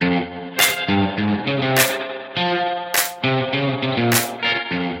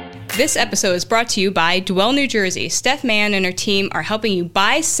This episode is brought to you by Dwell, New Jersey. Steph Mann and her team are helping you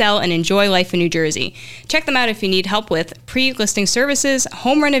buy, sell, and enjoy life in New Jersey. Check them out if you need help with pre-listing services,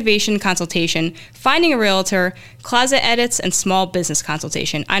 home renovation consultation, finding a realtor, closet edits, and small business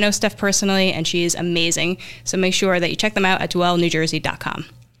consultation. I know Steph personally, and she is amazing, so make sure that you check them out at dwellnewjersey.com.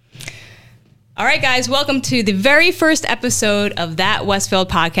 All right, guys, welcome to the very first episode of That Westfield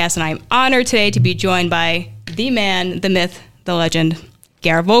Podcast, and I'm honored today to be joined by the man, the myth, the legend,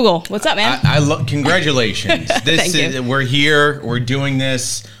 Garret Vogel. What's up, man? Congratulations. Thank you. We're here. We're doing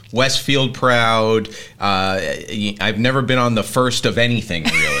this. Westfield proud. I've never been on the first of anything,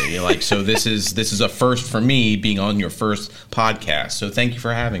 really. So this is a first for me, being on your first podcast. So thank you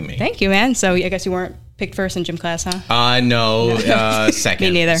for having me. Thank you, man. So I guess you weren't picked first in gym class, huh? No, second.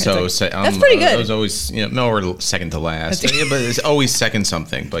 Me neither. So that's pretty good. I was always, or second to last. But it's always second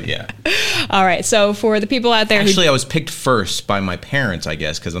something. But yeah. All right. So for the people out there, actually, I was picked first by my parents, I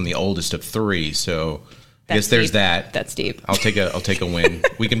guess, because I'm the oldest of three. So I guess there's that. That's deep. I'll take a win.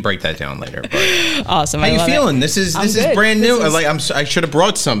 We can break that down later. But awesome. How you feeling? This is brand new. I should have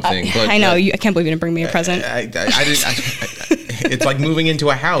brought something. But I know. I can't believe you didn't bring me a present. It's like moving into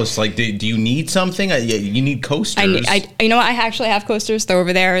a house. Like, do you need something? You need coasters. You know what? I actually have coasters. They're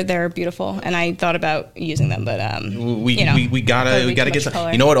over there. They're beautiful, and I thought about using them, but we gotta get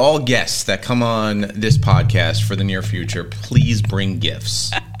some. You know what? All guests that come on this podcast for the near future, please bring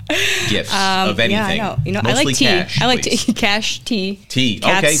gifts. Gifts of anything. Yeah, I know. Mostly I like tea. Cash, I like cash, tea. Tea.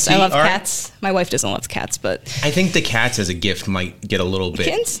 Cats. Okay, tea. I love All cats. Right. My wife doesn't love cats, but I think the cats as a gift might get a little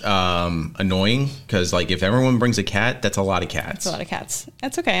bit annoying, because if everyone brings a cat, that's a lot of cats. That's a lot of cats.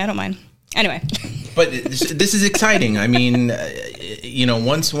 That's okay. I don't mind. Anyway. But this is exciting. I mean,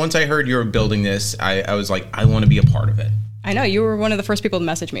 once I heard you were building this, I was like, I want to be a part of it. I know you were one of the first people to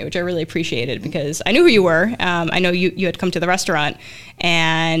message me, which I really appreciated, because I knew who you were. I know you had come to the restaurant,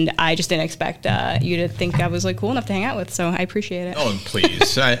 and I just didn't expect you to think I was cool enough to hang out with. So I appreciate it. Oh,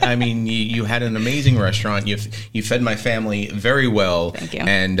 please! I mean, you had an amazing restaurant. You fed my family very well. Thank you.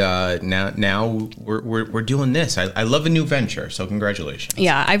 And now we're doing this. I love a new venture. So congratulations.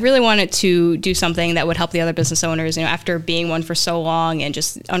 Yeah, I really wanted to do something that would help the other business owners. After being one for so long, and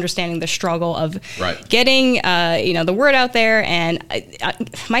just understanding the struggle of getting the word out there. And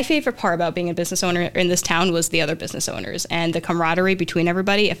my favorite part about being a business owner in this town was the other business owners and the camaraderie between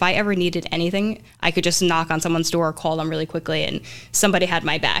everybody. If I ever needed anything, I could just knock on someone's door, call them really quickly, and somebody had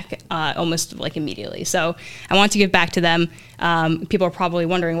my back almost immediately. So I want to give back to them. People are probably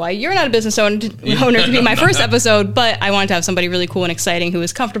wondering why you're not a business owner to be my first episode, but I wanted to have somebody really cool and exciting who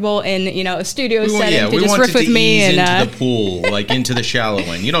was comfortable in a studio setting to just riff with me and into the pool, into the shallow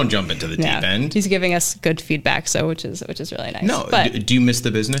end. You don't jump into the deep end. He's giving us good feedback, so which is really nice. No, but do you miss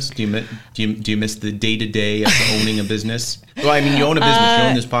the business? Do you miss the day-to-day of owning a business? Well, I mean, you own a business, you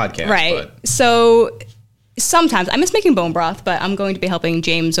own this podcast, right? But. So sometimes I miss making bone broth, but I'm going to be helping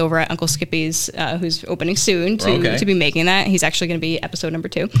James over at Uncle Skippy's, who's opening soon, to be making that. He's actually going to be episode number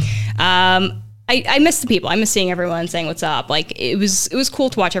 2. I miss the people. I miss seeing everyone, saying what's up. It was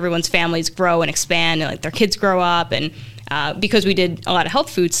cool to watch everyone's families grow and expand, and their kids grow up, and because we did a lot of health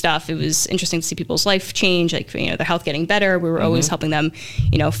food stuff, it was interesting to see people's life change, their health getting better. We were always helping them,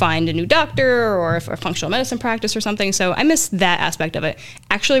 find a new doctor or a functional medicine practice or something. So I miss that aspect of it.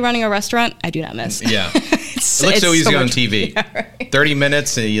 Actually running a restaurant, I do not miss. Yeah. It looks so easy on TV. Yeah, right. 30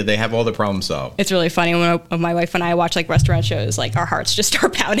 minutes, and they have all the problems solved. It's really funny when my wife and I watch restaurant shows, our hearts just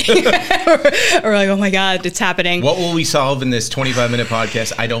start pounding. We're like, oh my God, it's happening. What will we solve in this 25-minute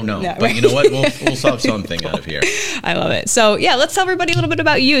podcast? I don't know. No, but you know what? We'll solve something out of here. I love it. So yeah, let's tell everybody a little bit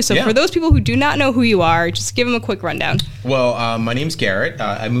about you. So for those people who do not know who you are, just give them a quick rundown. Well, my name's Garrett.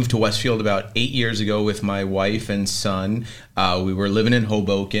 I moved to Westfield about 8 years ago with my wife and son. We were living in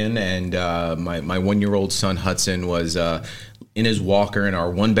Hoboken, and my 1-year-old son Hudson was in his walker in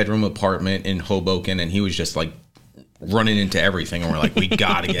our 1-bedroom apartment in Hoboken, and he was just running into everything, and we're like, we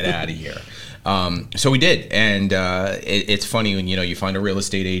got to get out of here. So we did, and it's funny when you find a real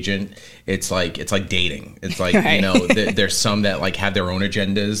estate agent. It's like dating. It's right. There's some that have their own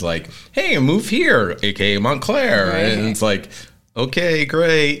agendas, hey, move here, aka Montclair, right. And it's okay,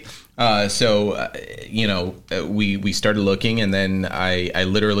 great. So we started looking, and then I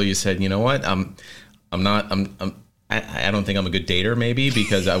literally said, you know what, I don't think I'm a good dater, maybe,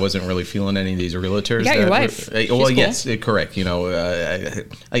 because I wasn't really feeling any of these realtors. You got your wife. Well, cool. Yes, correct.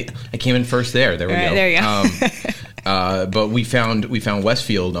 I came in first there. There we go. There you go. But we found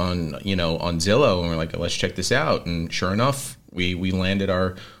Westfield on Zillow, and we're like, let's check this out. And sure enough, we landed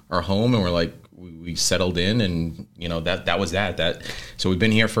our home, and we're like, we settled in, and that was that. So we've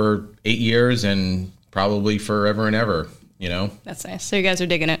been here for 8 years and probably forever and ever. That's nice. So you guys are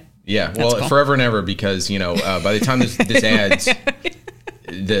digging it. Yeah, well, cool. Forever and ever, because by the time this adds,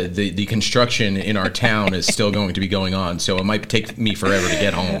 the construction in our town is still going to be going on, so it might take me forever to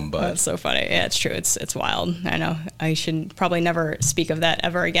get home. But that's so funny. Yeah, it's true. It's wild. I know. I should probably never speak of that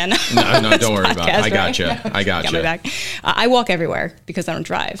ever again. No, don't worry about it. I gotcha. I gotcha. Got my back. I walk everywhere because I don't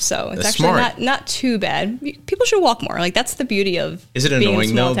drive, so it's actually not too bad. People should walk more. Like, that's the beauty of. Is it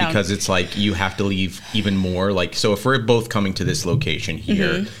annoying though? Town. Because it's like you have to leave even more. Like, so if we're both coming to this location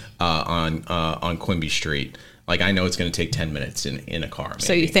here on Quimby Street. Like, I know it's going to take 10 minutes in a car. Maybe.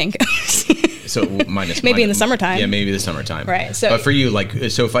 So you think? So minus maybe in the summertime. Yeah, maybe the summertime. Right. So, but for you, like,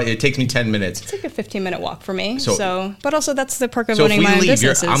 so if it takes me 10 minutes, it's like a 15-minute walk for me. So, but also that's the perk of owning my own business.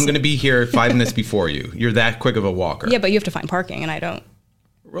 business. I'm going to be here 5 minutes before you. You're that quick of a walker. Yeah, but you have to find parking, and I don't.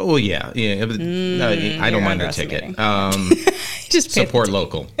 Well, yeah. I don't mind a ticket. Just support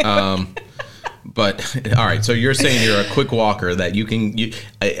local. But all right, so you're saying you're a quick walker that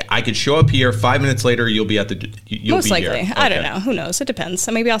I could show up here 5 minutes later, you'll be at the most likely. Here. I don't know. Who knows? It depends.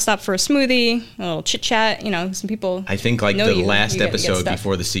 So maybe I'll stop for a smoothie, a little chit chat. Some people. I think like the last episode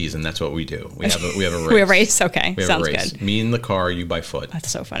before the season, that's what we do. We have a race. We have a race. Okay, we have sounds a race. good. Me in the car, you by foot. That's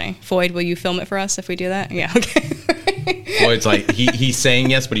so funny. Floyd, will you film it for us if we do that? Yeah. Okay. Floyd's like he's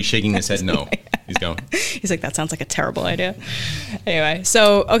saying yes, but he's shaking his head no. He's going. He's like, that sounds like a terrible idea. Anyway,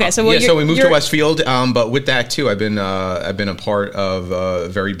 so okay, so so we moved to Westfield, but with that too, I've been a part of a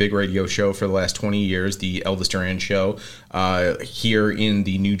very big radio show for the last 20 years, the Elvis Duran Show, here in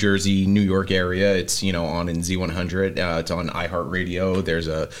the New Jersey, New York area. It's on in Z100. It's on iHeartRadio. There's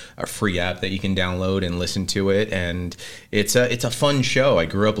a free app that you can download and listen to it, and it's a fun show. I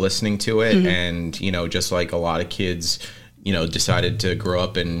grew up listening to it, and just like a lot of kids. Decided to grow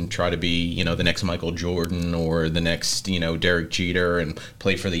up and try to be, the next Michael Jordan or the next, Derek Jeter and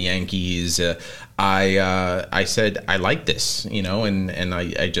play for the Yankees. I said, I like this, and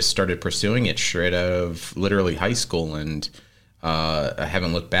I just started pursuing it straight out of literally high school, and I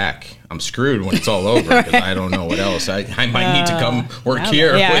haven't looked back. I'm screwed when it's all over because I don't know what else. I might need to come work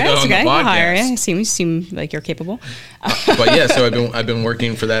here on the podcast. I'll hire you. You seem like you're capable. But yeah, so I've been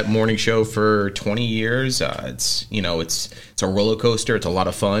working for that morning show for 20 years. It's a roller coaster. It's a lot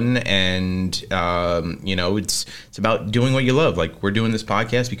of fun, and it's about doing what you love. Like, we're doing this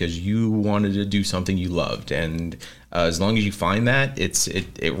podcast because you wanted to do something you loved, and as long as you find that,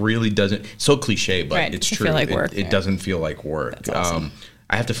 it really doesn't. It's so cliche, but it's true. Like work. It doesn't feel like work. That's awesome.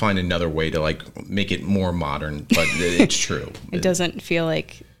 I have to find another way to like make it more modern, but it's true. It doesn't feel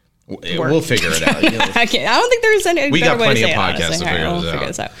like. We'll figure it out. I don't think there's any. We got plenty of to podcasts figure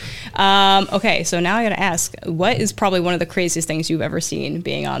this out. Okay, so now I got to ask, what is probably one of the craziest things you've ever seen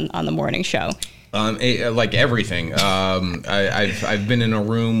being on the morning show? Like everything. I've been in a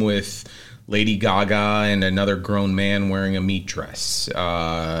room with Lady Gaga and another grown man wearing a meat dress.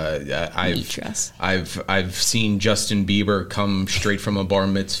 I've seen Justin Bieber come straight from a bar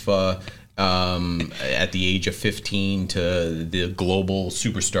mitzvah. At the age of 15 to the global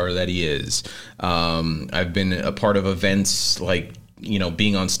superstar that he is. I've been a part of events like,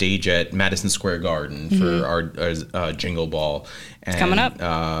 being on stage at Madison Square Garden for our Jingle Ball. And, it's coming up.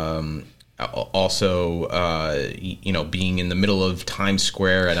 Also, being in the middle of Times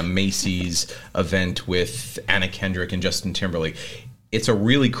Square at a Macy's event with Anna Kendrick and Justin Timberlake. It's a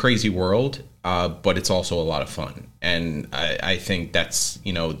really crazy world, but it's also a lot of fun. And I think that's,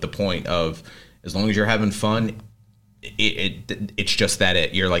 the point of, as long as you're having fun, it's just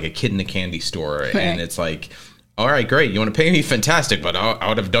that you're like a kid in a candy store. Right. And it's like, all right, great. You want to pay me? Fantastic. But I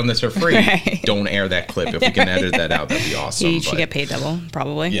would have done this for free. Right. Don't air that clip. If we can edit that out, that'd be awesome. You should get paid double,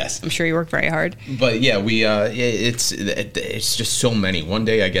 probably. Yes. I'm sure you work very hard. But yeah, it's just so many. One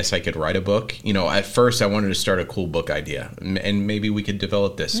day, I guess I could write a book. At first I wanted to start a cool book idea, and maybe we could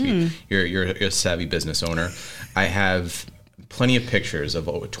develop this. You're a savvy business owner. I have plenty of pictures of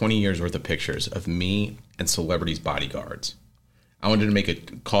over 20 years worth of pictures of me and celebrities' bodyguards. I wanted to make a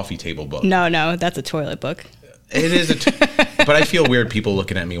coffee table book. No, that's a toilet book. It is but I feel weird people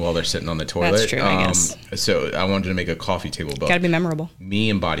looking at me while they're sitting on the toilet. That's true, I guess. So I wanted to make a coffee table book. Got to be memorable. Me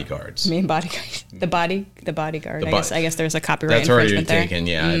and bodyguards. The bodyguard. I guess there's a copyright that's already infringement there. Taken.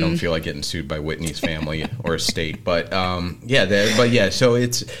 Yeah, I don't feel like getting sued by Whitney's family or estate. But so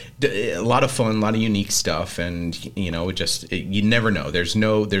it's a lot of fun, a lot of unique stuff, and you never know. There's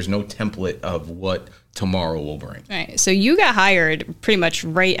no template of what tomorrow will bring. Right. So you got hired pretty much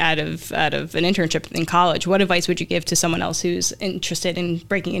right out of an internship in college. What advice would you give to someone else who's interested in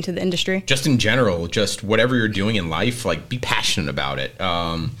breaking into the industry? Just in general, just whatever you're doing in life, like be passionate about it.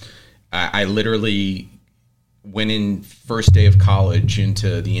 I literally went in first day of college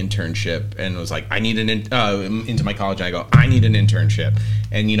into the internship and was like, I need into my college. And I go, I need an internship.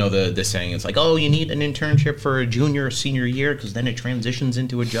 And the saying is like, oh, you need an internship for a junior or senior year because then it transitions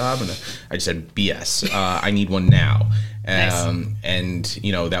into a job. And I just said, BS. I need one now. Nice. And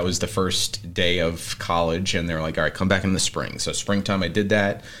that was the first day of college, and they were like, all right, come back in the spring. So springtime, I did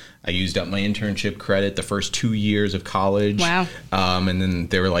that. I used up my internship credit the first 2 years of college. Wow. And then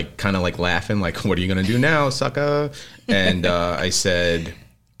they were like, kind of like laughing, like, what are you going to do now, sucker? And I said,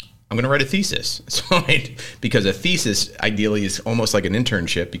 I'm going to write a thesis. So because a thesis ideally is almost like an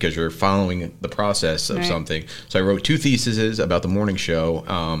internship because you're following the process of something. So I wrote 2 theses about the morning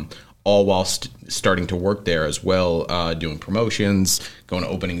show, all while starting to work there as well, doing promotions, going to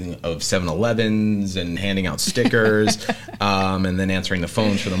opening of 7-Elevens and handing out stickers, and then answering the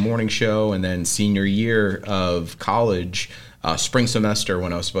phones for the morning show. And then senior year of college, spring semester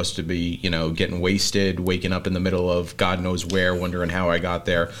when I was supposed to be, getting wasted, waking up in the middle of God knows where, wondering how I got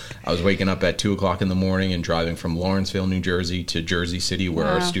there. I was waking up at 2 o'clock in the morning and driving from Lawrenceville, New Jersey to Jersey City, where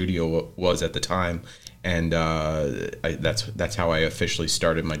our studio was at the time. And that's how I officially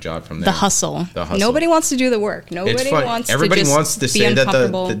started my job from there. The hustle. Nobody wants to do the work. Everybody wants to say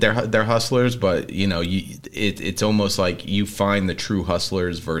that they're hustlers, but it's almost like you find the true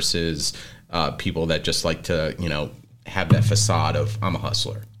hustlers versus people that just like to have that facade of I'm a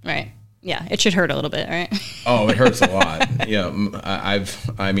hustler. Right. Yeah, it should hurt a little bit, right? Oh, it hurts a lot. Yeah,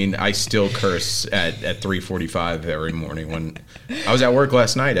 I still curse at 3:45 every morning. When I was at work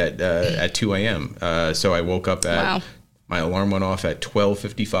last night at 2 a.m. So I woke up at my alarm went off at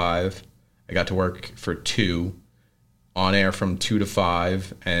 12:55. I got to work for 2, on air from 2 to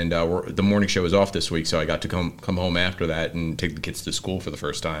 5, and the morning show was off this week, so I got to come home after that and take the kids to school for the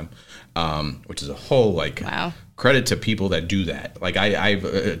first time, which is a whole credit to people that do that. Like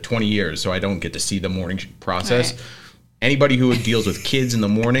I've 20 years, so I don't get to see the morning process. Right. Anybody who deals with kids in the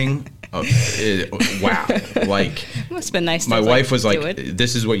morning, wow! Like it must have been nice. My wife was like,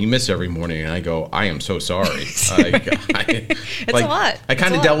 "This is what you miss every morning," and I go, "I am so sorry." It's a lot. I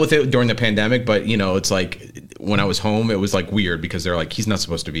kind of dealt with it during the pandemic, but it's like when I was home, it was like weird because they're like, "He's not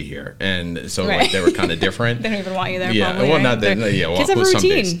supposed to be here," and so like they were kind of different. They don't even want you there. Yeah, probably, well, right? not that. Yeah, well, kids have a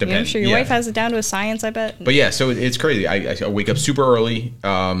routine. Days, I'm sure your wife has it down to a science. I bet. But yeah, so it's crazy. I wake up super early,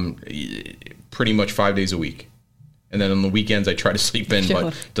 pretty much 5 days a week. And then on the weekends, I try to sleep in,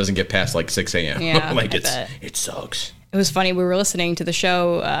 but it doesn't get past like 6 a.m. Yeah, like it sucks. It was funny. We were listening to the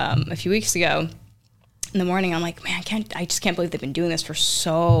show a few weeks ago. In the morning, I'm like, man, I just can't believe they've been doing this for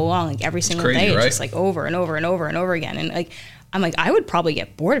so long. Like every single day, it's just like over and over and over and over again. And like, I'm like, I would probably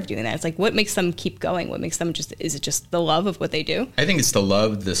get bored of doing that. It's like, what makes them keep going? What makes them is it just the love of what they do? I think it's the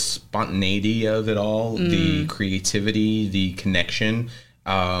love, the spontaneity of it all, the creativity, the connection.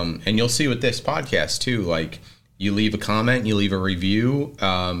 And you'll see with this podcast too, like, you leave a comment, you leave a review,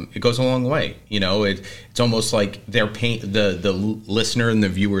 it goes a long way. It's almost like they're the listener and the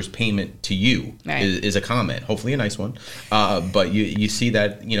viewer's payment to you is a comment, hopefully a nice one. But you see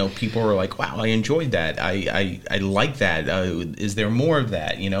that, people are like, wow, I enjoyed that. I like that. Is there more of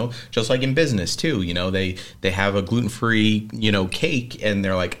that? Just like in business too, they have a gluten-free, cake and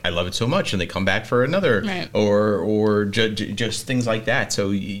they're like, I love it so much. And they come back for another or just things like that.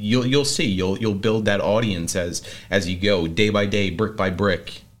 So you'll see, you'll build that audience as you go, day by day, brick by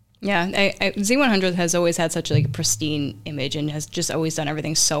brick. Yeah, Z100 has always had such a pristine image and has just always done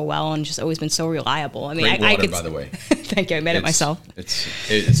everything so well and just always been so reliable. I mean, Great water, by the way. Thank you. I made it myself.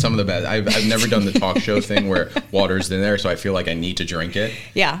 It's some of the best. I've never done the talk show thing where water's in there, so I feel like I need to drink it.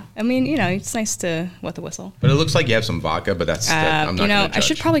 Yeah, I mean, it's nice to wet the whistle. But it looks like you have some vodka, but I'm not going to judge. I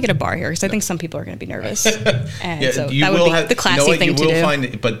should probably get a bar here because I think some people are going to be nervous. And yeah, so that would be the classy thing to do.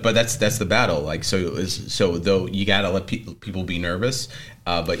 Find, but that's the battle. Like so though you got to let people be nervous.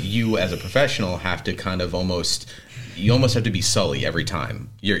 But you, as a professional, have to kind of almost have to be Sully every time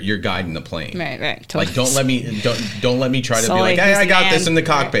you're guiding the plane. Right. Totally. Like don't let me try to Sully, be like, hey, I got this in the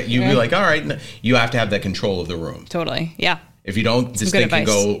cockpit. You be like, all right. You have to have that control of the room. Totally. Yeah. If you don't, this thing can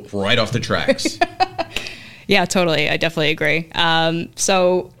go right off the tracks. Yeah, totally. I definitely agree.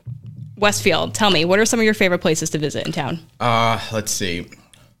 So Westfield, tell me, what are some of your favorite places to visit in town? Let's see.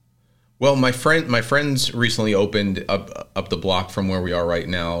 Well, my friends recently opened up the block from where we are right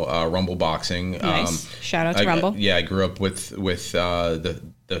now, Rumble Boxing. Nice. Shout out to Rumble. I grew up with the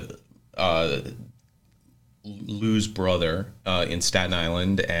Lou's brother in Staten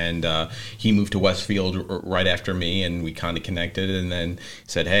Island, and he moved to Westfield right after me, and we kind of connected, and then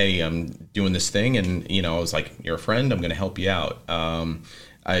said, "Hey, I'm doing this thing," and I was like, "You're a friend. I'm going to help you out."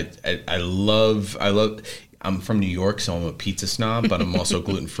 I'm from New York, so I'm a pizza snob, but I'm also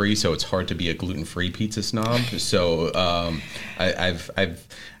gluten-free, so it's hard to be a gluten-free pizza snob. So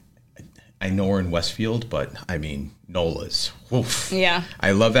I know we're in Westfield, but I mean, Nola's. Oof. Yeah.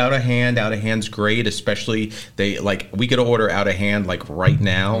 I love Out of Hand. Out of Hand's great, especially we could order Out of Hand like right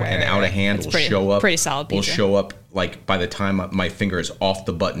now, and Out of Hand will show up. Pretty solid pizza. Will show up like by the time my finger is off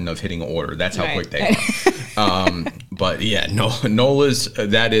the button of hitting order. That's how quick they are. But yeah, Nola's,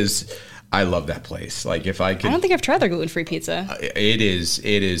 that is, I love that place. Like if I could, I don't think I've tried their gluten-free pizza. It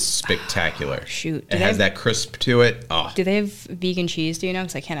is spectacular. Shoot. It has that crisp to it. Oh. Do they have vegan cheese? Do you know?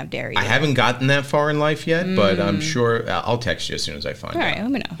 Because I can't have dairy. I haven't gotten that far in life yet, but I'm sure I'll text you as soon as I find out. All right,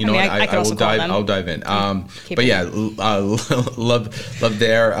 let me know. You know, I'll dive in. But yeah, love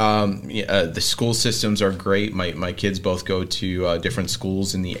there. The school systems are great. My kids both go to different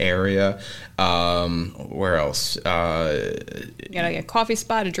schools in the area. Where else? You got a coffee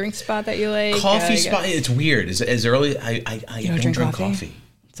spot, a drink spot that you like. Coffee spot. It's weird. As early, I don't drink coffee.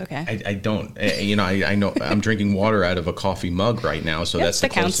 It's okay. I don't. I know I'm drinking water out of a coffee mug right now, so that's the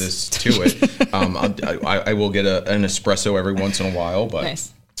closest to it. I will get an espresso every once in a while, but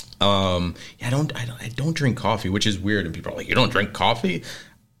nice. I don't drink coffee, which is weird. And people are like, "You don't drink coffee?"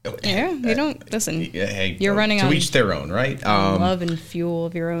 Yeah, you don't. Listen, hey, you're running to on each their own, right? Love and fuel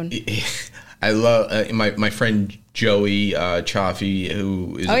of your own. I love my friend Joey Chaffee,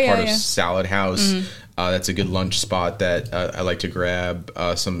 who is a part of Salad House. Mm-hmm. That's a good lunch spot that I like to grab.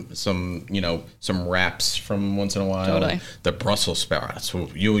 Some wraps from once in a while. Totally. The Brussels sprouts.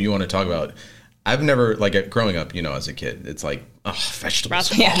 You want to talk about? I've never, growing up, as a kid, it's like, vegetables.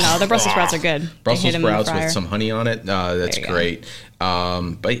 The Brussels sprouts are good. Brussels sprouts with some honey on it. That's great.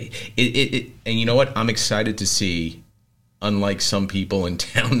 But and you know what? I'm excited to see, unlike some people in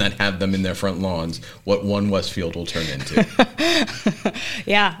town that have them in their front lawns, what one Westfield will turn into.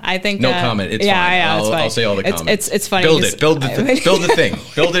 Yeah, I think. No comment. It's fine. I'll say all the comments. It's funny. Build it. Build the thing.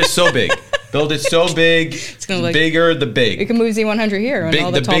 Build it so big. Build it so big. It's gonna look bigger. The big. We can move Z100 here. When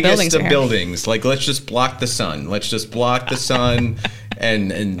all the tall biggest of buildings. Let's just block the sun. Let's just block the sun.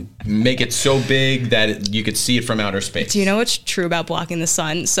 And make it so big that you could see it from outer space. Do you know what's true about blocking the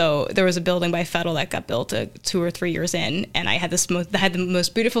sun? So there was a building by Federal that got built 2 or 3 years in, and I had the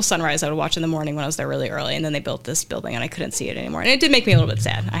most beautiful sunrise I would watch in the morning when I was there really early, and then they built this building, and I couldn't see it anymore. And it did make me a little bit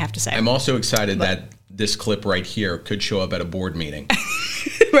sad, I have to say. I'm also excited that this clip right here could show up at a board meeting.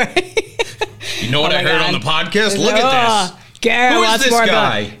 Right? You know what I heard on the podcast? Look at this. Garrett, who is this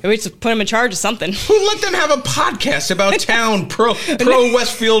guy? We just put him in charge of something. Who let them have a podcast about town pro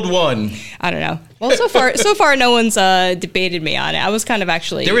Westfield 1? I don't know. Well, so far, no one's debated me on it. I was kind of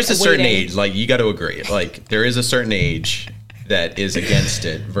actually. There is a certain age, you got to agree. There is a certain age that is against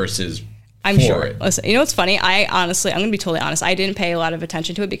it versus. I'm sure. Listen, you know what's funny? I'm going to be totally honest. I didn't pay a lot of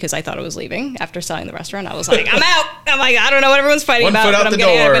attention to it because I thought it was leaving after selling the restaurant. I was like, I'm out. I'm like, I don't know what everyone's fighting about. One foot out the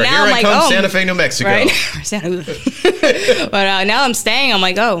door. But now Here I come, Santa Fe, New Mexico. Right? But now I'm staying. I'm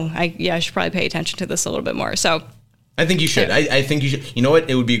like, I should probably pay attention to this a little bit more. So. I think you should. I think you should. You know what?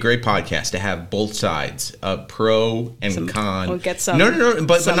 It would be a great podcast to have both sides, pro and con. We'll get some. No.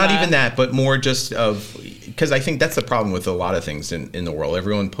 But not even that. But more just of, because I think that's the problem with a lot of things in the world.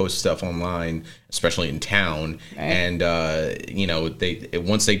 Everyone posts stuff online, especially in town, right. And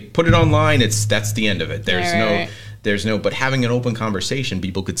once they put it online, that's the end of it. There's no. But having an open conversation,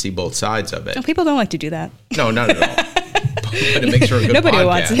 people could see both sides of it. No, people don't like to do that. No, not at all. But it makes for a good Nobody podcast.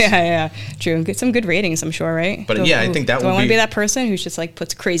 Wants. Yeah, true. Get some good ratings, I'm sure, right? But I think that would be. Do I want to be that person who's just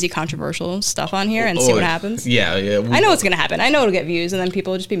puts crazy controversial stuff on here and see what happens? Yeah. I know what's going to happen. I know it'll get views, and then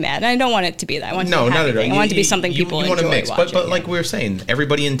people will just be mad. And I don't want it to be that. I want it to be a happy thing. I want it to be something people enjoy watching. But like we were saying,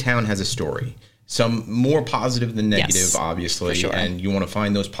 everybody in town has a story. Some more positive than negative, obviously, for sure. And you want to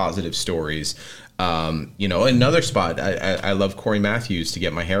find those positive stories. Another spot. I love Corey Matthews to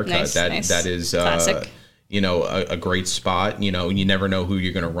get my haircut. Nice. That is classic. A great spot. You never know who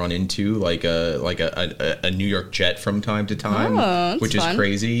you're going to run into, like a New York Jet from time to time, which is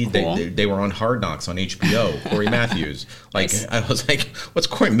crazy. Cool. They were on Hard Knocks on HBO. Corey Matthews. Nice. I was like, what's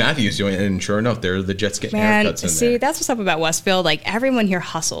Corey Matthews doing? And sure enough, they're the Jets getting haircuts in see, there. that's what's up about Westfield. Everyone here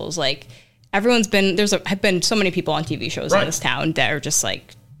hustles. Everyone's been have been so many people on TV shows in this town that are just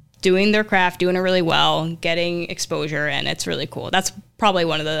doing their craft, doing it really well, getting exposure, and it's really cool. That's probably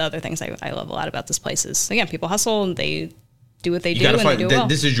one of the other things I love a lot about this place is, again, people hustle, and they do what they do, and they do well.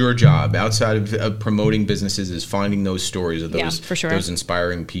 This is your job, outside of promoting businesses, is finding those stories of those, for sure. Those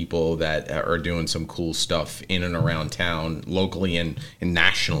inspiring people that are doing some cool stuff in and around town, locally and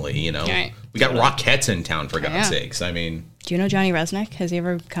nationally, Right. We got Rockettes in town, for God's sakes. I mean... Do you know Johnny Resnick? Has he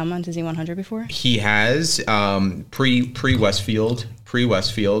ever come on to Z100 before? He has, pre Westfield.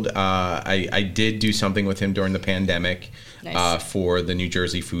 I did do something with him during the pandemic. Nice. For the New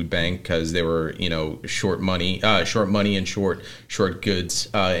Jersey Food Bank, because they were, short money and short goods.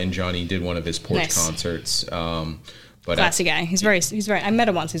 And Johnny did one of his porch concerts. But classy guy. He's very. I met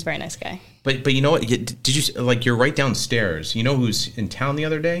him once. He's a very nice guy. But you know what? Did you you're right downstairs? You know who's in town the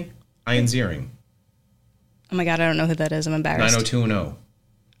other day? Ian Ziering. Oh my God, I don't know who that is. I'm embarrassed. 90210.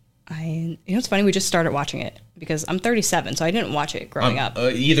 It's funny. We just started watching it because I'm 37, so I didn't watch it growing up.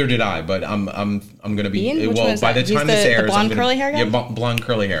 Either did I, but I'm gonna be. Ian? By the time this airs, the blonde curly hair guy. Yeah, blonde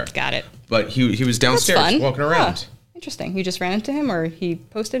curly hair. Got it. But he was downstairs walking around. Oh, interesting. You just ran into him, or he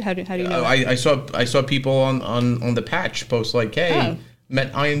posted? How do you know? I saw people on the patch post like, hey, met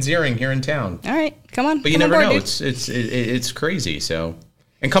Ian Ziering here in town. All right, come on. But you never know. It's crazy. So,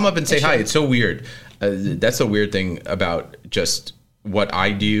 and come up and say hi. It's so weird. That's the weird thing about just what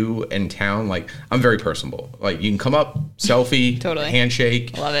I do in town. Like, I'm very personable. Like, you can come up, selfie, totally.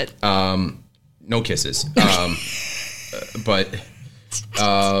 Handshake. Love it. No kisses. But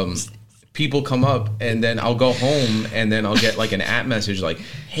people come up, and then I'll go home, and then I'll get like an app message like,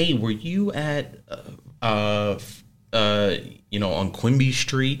 hey, were you at on Quimby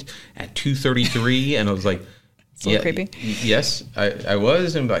Street at 233? And I was like, it's a little creepy. Yes, I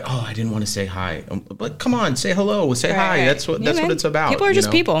was, and like, I didn't want to say hi. But come on, say hello, say hi. Right. That's what it's about. People are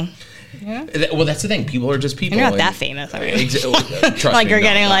just people. Yeah. Well, that's the thing. People are just people. And you're not that famous. I mean. Trust like me, you're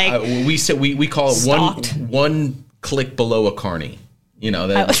getting like we call it stalked. one click below a carny.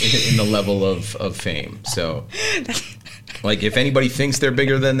 That in the level of fame. So. Like, if anybody thinks they're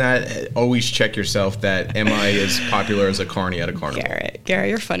bigger than that, always check yourself that am I as popular as a carny at a carnival? Garrett,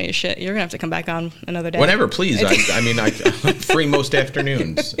 you're funny as shit. You're going to have to come back on another day. Whenever, please. I'm free most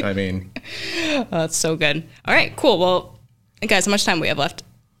afternoons. That's so good. All right, cool. Well, guys, how much time we have left?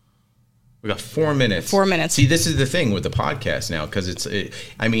 We got 4 minutes. 4 minutes. See, this is the thing with the podcast now, because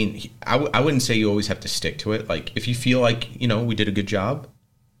I wouldn't say you always have to stick to it. Like, if you feel like, we did a good job,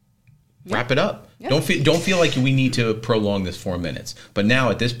 wrap it up. Yeah. Don't feel like we need to prolong this 4 minutes. But now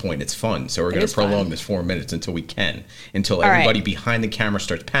at this point, it's fun. So we're going to prolong this 4 minutes until we can. Until everybody behind the camera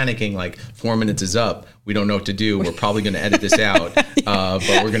starts panicking, like 4 minutes is up. We don't know what to do. We're probably going to edit this out.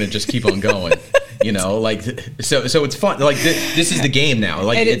 But we're going to just keep on going. So it's fun. Like this is the game now.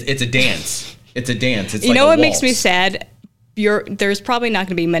 Like it's a dance. It's a dance. It's what makes me sad? There's probably not going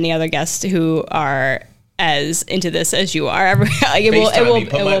to be many other guests who are as into this as you are. Put an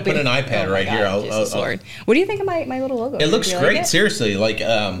iPad right here. Lord. What do you think of my little logo? It looks great. Like it? Seriously, like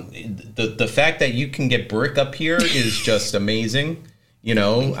the fact that you can get brick up here is just amazing.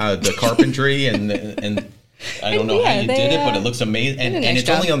 The carpentry and I don't know how you did it, but it looks amazing. And it's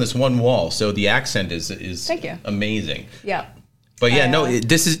only on this one wall, so the accent is amazing. Yeah. But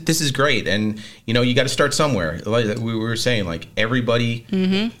this is great, and you got to start somewhere. Like we were saying, like everybody.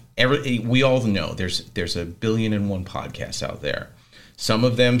 Mm-hmm. We all know there's 1,000,000,001 podcasts out there. Some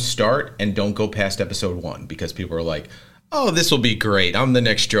of them start and don't go past episode 1 because people are like, oh, this will be great. I'm the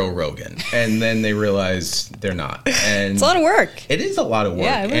next Joe Rogan. And then they realize they're not. And it's a lot of work. It is a lot of work.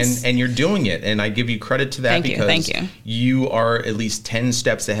 Yeah, and you're doing it. And I give you credit to that because you are at least 10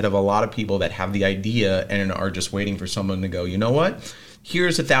 steps ahead of a lot of people that have the idea and are just waiting for someone to go, you know what?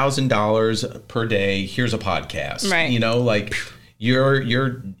 Here's $1,000 per day. Here's a podcast. Right.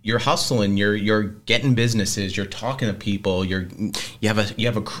 You're hustling, you're getting businesses, you're talking to people, you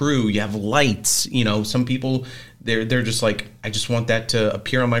have a crew, you have lights. Some people they're just like, I just want that to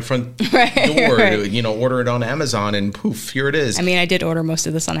appear on my front door. Right. Order it on Amazon and poof, here it is. I did order most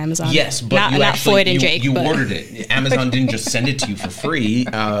of this on Amazon. Yes, but not Floyd and Jake. You ordered it. Amazon didn't just send it to you for free.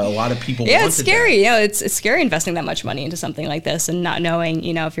 A lot of people wanted it's scary. That. It's scary investing that much money into something like this and not knowing,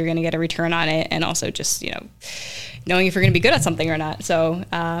 if you're going to get a return on it, and also just, knowing if you're going to be good at something or not. So,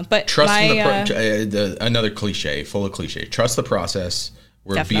 but trust another cliche, full of cliche. Trust the process.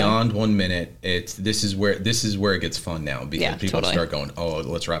 We're definitely beyond 1 minute. This is where it gets fun now because people start going, oh,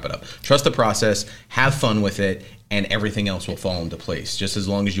 let's wrap it up. Trust the process, have fun with it, and everything else will fall into place. Just as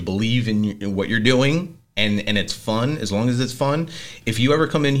long as you believe in what you're doing and it's fun, as long as it's fun. If you ever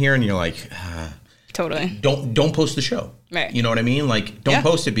come in here and you're like, totally, don't post the show. Right. You know what I mean? Like, don't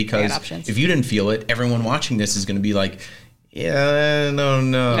post it because if you didn't feel it, everyone watching this is going to be like, yeah, no.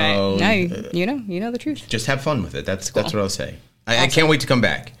 Right. Now you know the truth. Just have fun with it. That's what I'll say. I can't wait to come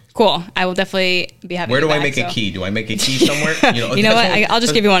back. Cool. I will definitely be happy. Where do I make a key? Do I make a key somewhere? You know what? I'll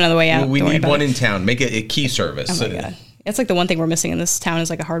just give you one on the way out. We need one in town. Make a key service. Oh my God. It's like the one thing we're missing in this town is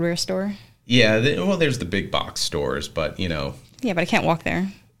like a hardware store. Yeah. There's the big box stores, but Yeah, but I can't walk there.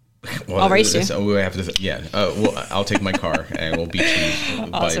 Well, I'll race you. So we have to, I'll take my car and we'll beat you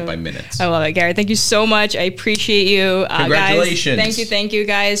awesome. by minutes. I love it, Garrett. Thank you so much. I appreciate you. Congratulations. Guys, thank you,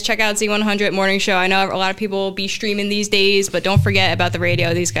 guys. Check out Z100 Morning Show. I know a lot of people will be streaming these days, but don't forget about the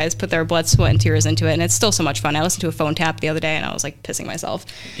radio. These guys put their blood, sweat, and tears into it, and it's still so much fun. I listened to a phone tap the other day, and I was like pissing myself.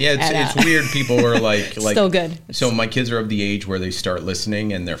 Yeah, it's weird. People are like still good. So my kids are of the age where they start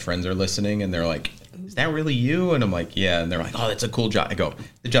listening, and their friends are listening, and they're like, is that really you? And I'm like, yeah. And they're like, oh, that's a cool job. I go,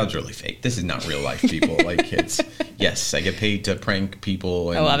 the job's really fake. This is not real life, people. Like, yes, I get paid to prank people.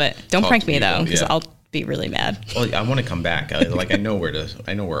 And I love it. Don't prank me though, because I'll be really mad. Well, I want to come back. I know where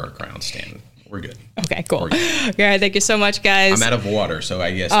our grounds stand. We're good. Okay, cool. Garrett, thank you so much, guys. I'm out of water, so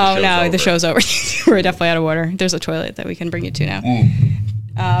I guess the show's over. We're definitely out of water. There's a toilet that we can bring you to now.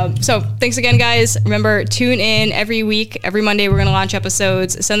 So thanks again, guys. Remember, tune in every week. Every Monday, we're going to launch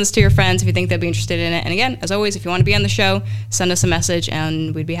episodes. Send this to your friends if you think they'd be interested in it. And again, as always, if you want to be on the show, send us a message,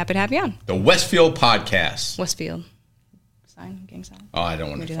 and we'd be happy to have you on. The Westfield Podcast. Westfield. Gang sign? Oh, I don't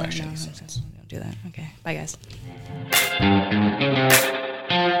want to flash any signs. Don't do that. Okay. Bye, guys.